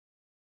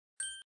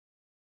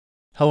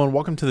Hello and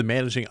welcome to the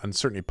Managing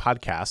Uncertainty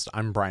podcast.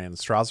 I'm Bryan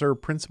Strawser,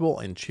 Principal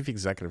and Chief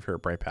Executive here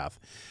at Bryghtpath.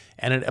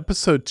 And in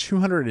episode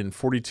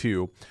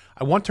 242,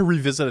 I want to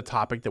revisit a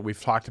topic that we've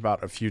talked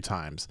about a few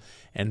times,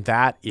 and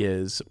that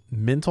is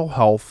mental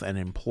health and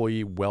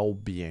employee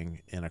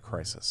well-being in a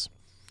crisis.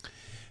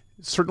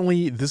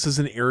 Certainly, this is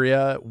an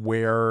area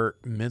where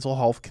mental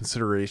health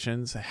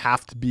considerations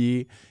have to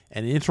be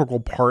an integral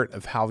part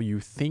of how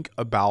you think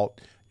about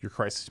your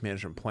crisis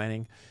management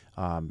planning.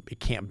 It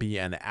can't be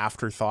an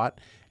afterthought.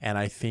 And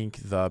I think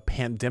the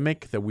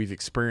pandemic that we've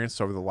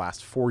experienced over the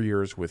last 4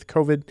 years with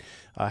COVID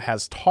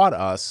has taught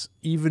us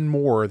even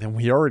more than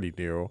we already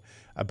knew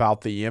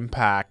about the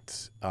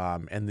impact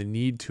and the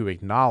need to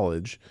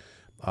acknowledge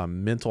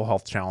mental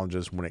health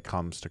challenges when it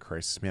comes to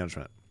crisis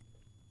management.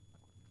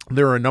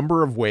 There are a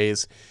number of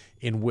ways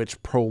in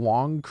which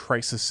prolonged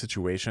crisis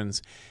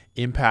situations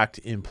impact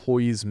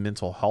employees'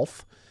 mental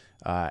health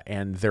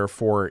and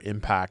therefore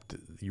impact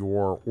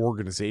your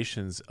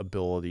organization's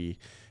ability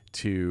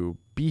to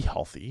be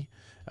healthy.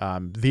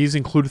 These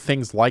include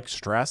things like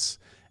stress,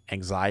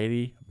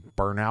 anxiety,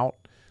 burnout.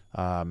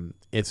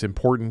 It's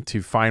important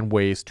to find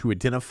ways to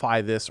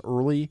identify this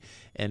early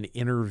and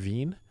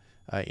intervene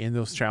in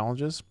those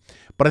challenges.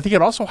 But I think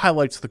it also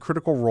highlights the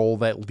critical role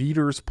that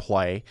leaders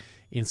play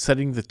in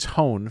setting the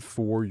tone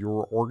for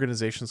your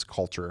organization's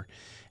culture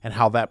and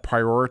how that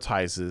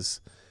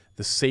prioritizes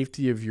the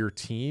safety of your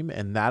team,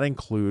 and that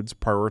includes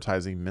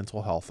prioritizing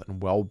mental health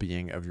and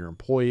well-being of your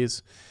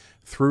employees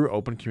through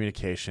open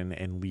communication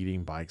and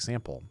leading by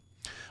example.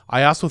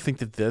 I also think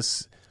that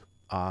this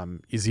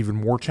is even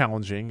more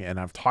challenging, and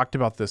I've talked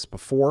about this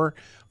before,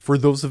 for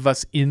those of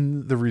us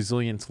in the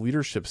resilience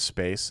leadership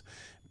space,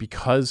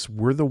 because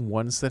we're the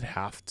ones that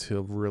have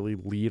to really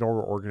lead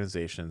our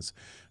organizations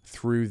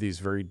through these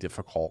very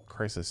difficult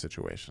crisis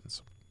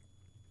situations.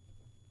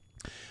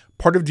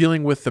 Part of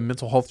dealing with the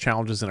mental health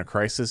challenges in a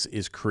crisis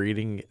is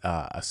creating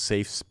a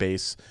safe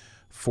space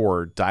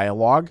for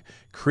dialogue.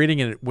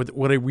 What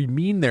we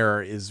mean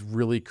there is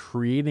really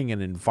creating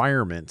an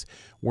environment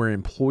where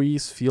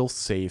employees feel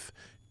safe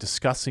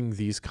discussing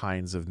these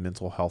kinds of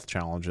mental health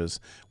challenges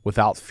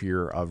without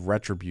fear of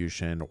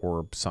retribution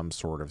or some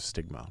sort of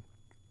stigma.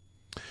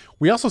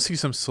 We also see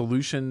some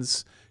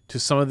solutions to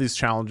some of these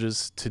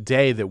challenges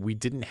today that we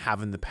didn't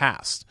have in the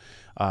past.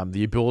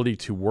 The ability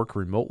to work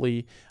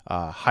remotely,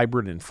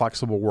 hybrid and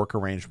flexible work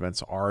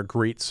arrangements are a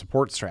great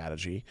support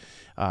strategy.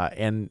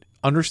 And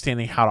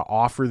understanding how to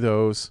offer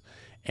those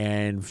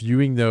and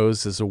viewing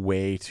those as a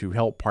way to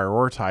help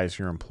prioritize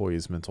your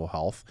employees' mental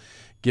health,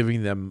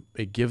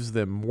 it gives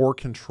them more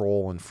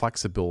control and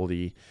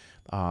flexibility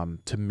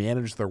to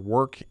manage their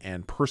work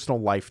and personal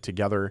life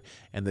together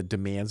and the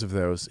demands of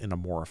those in a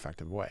more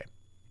effective way.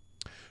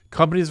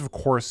 Companies, of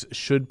course,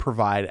 should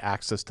provide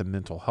access to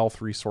mental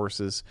health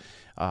resources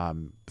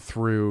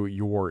through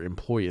your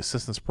employee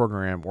assistance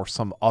program or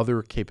some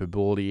other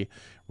capability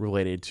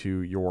related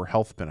to your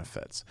health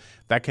benefits.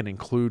 That can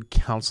include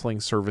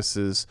counseling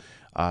services,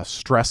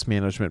 stress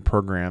management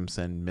programs,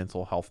 and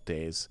mental health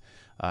days,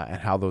 and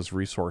how those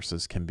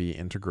resources can be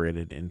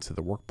integrated into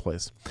the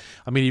workplace.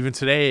 I mean, even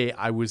today,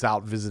 I was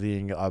out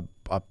visiting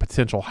a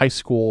potential high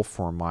school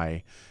for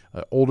my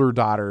older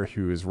daughter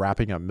who is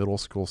wrapping up middle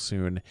school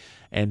soon,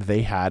 and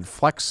they had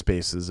flex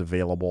spaces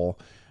available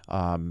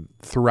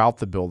throughout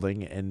the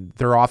building, and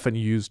they're often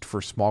used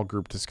for small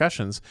group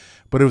discussions.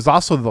 But it was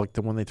also like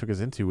the one they took us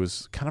into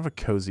was kind of a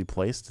cozy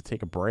place to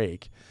take a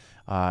break.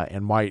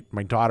 And my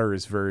daughter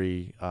is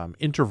very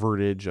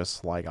introverted,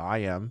 just like I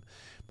am,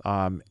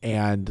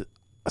 and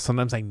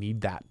sometimes I need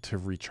that to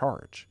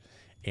recharge,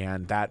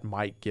 and that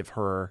might give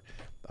her.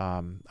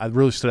 It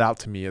really stood out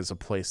to me as a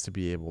place to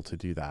be able to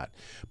do that.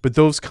 But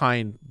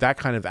that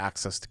kind of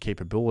access to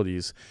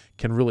capabilities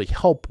can really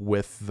help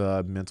with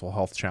the mental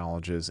health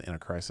challenges in a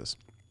crisis.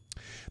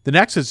 The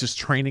next is just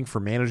training for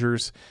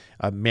managers.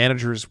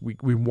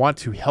 We want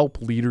to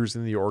help leaders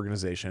in the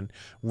organization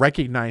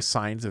recognize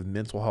signs of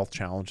mental health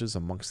challenges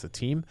amongst the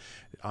team,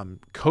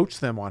 coach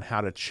them on how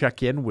to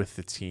check in with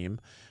the team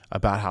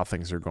about how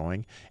things are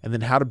going, and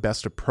then how to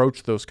best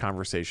approach those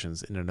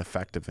conversations in an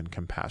effective and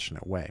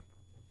compassionate way.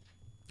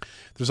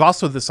 There's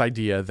also this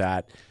idea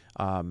that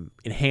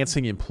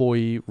enhancing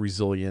employee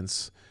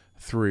resilience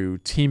through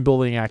team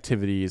building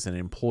activities and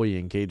employee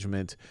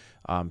engagement,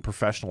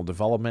 professional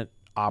development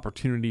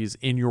opportunities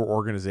in your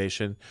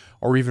organization,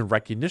 or even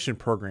recognition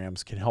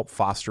programs can help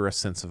foster a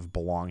sense of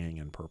belonging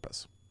and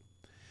purpose.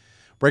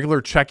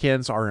 Regular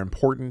check-ins are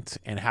important,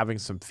 and having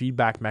some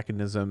feedback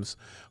mechanisms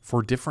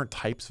for different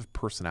types of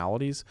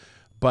personalities,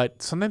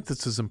 but sometimes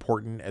it's as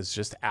important as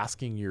just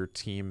asking your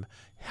team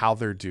how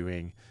they're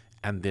doing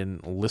and then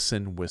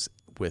listen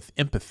with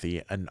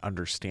empathy and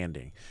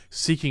understanding,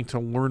 seeking to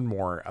learn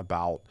more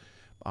about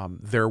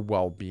their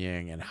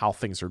well-being and how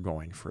things are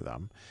going for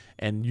them,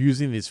 and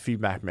using these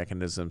feedback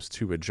mechanisms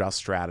to adjust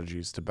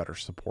strategies to better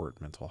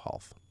support mental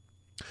health.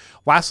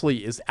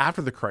 Lastly is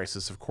after the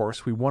crisis, of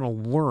course, we want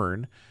to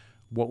learn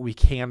what we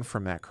can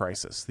from that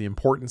crisis, the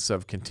importance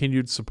of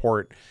continued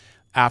support,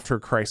 after a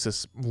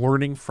crisis,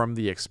 learning from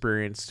the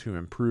experience to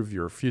improve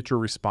your future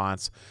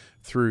response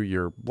through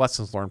your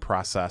lessons learned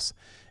process,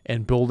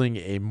 and building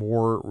a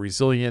more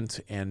resilient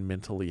and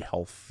mentally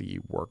healthy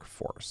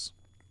workforce.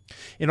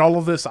 In all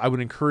of this, I would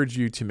encourage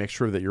you to make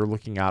sure that you're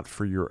looking out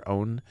for your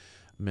own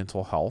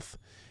mental health.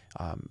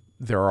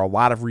 There are a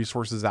lot of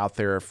resources out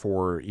there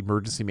for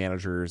emergency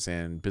managers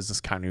and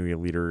business continuity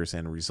leaders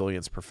and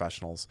resilience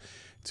professionals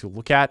to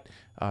look at.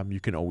 You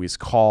can always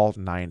call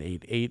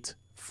 988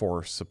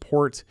 for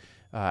support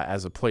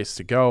as a place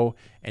to go,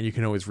 and you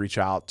can always reach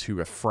out to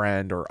a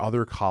friend or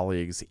other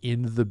colleagues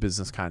in the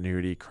business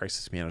continuity,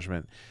 crisis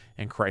management,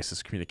 and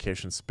crisis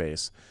communication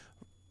space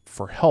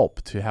for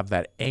help to have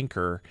that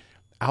anchor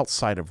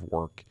outside of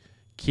work,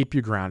 keep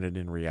you grounded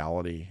in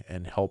reality,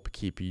 and help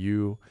keep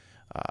you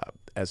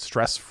as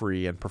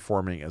stress-free and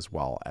performing as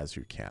well as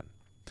you can.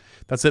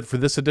 That's it for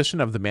this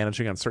edition of the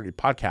Managing Uncertainty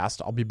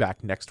podcast. I'll be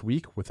back next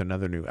week with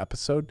another new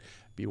episode.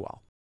 Be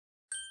well.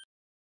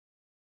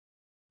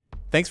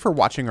 Thanks for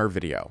watching our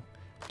video.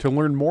 To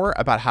learn more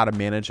about how to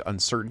manage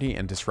uncertainty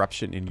and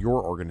disruption in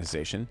your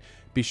organization,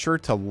 be sure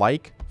to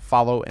like,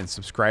 follow, and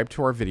subscribe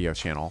to our video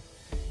channel.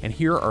 And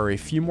here are a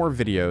few more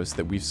videos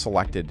that we've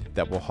selected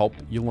that will help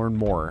you learn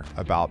more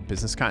about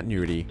business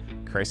continuity,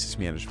 crisis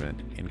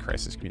management, and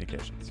crisis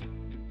communications.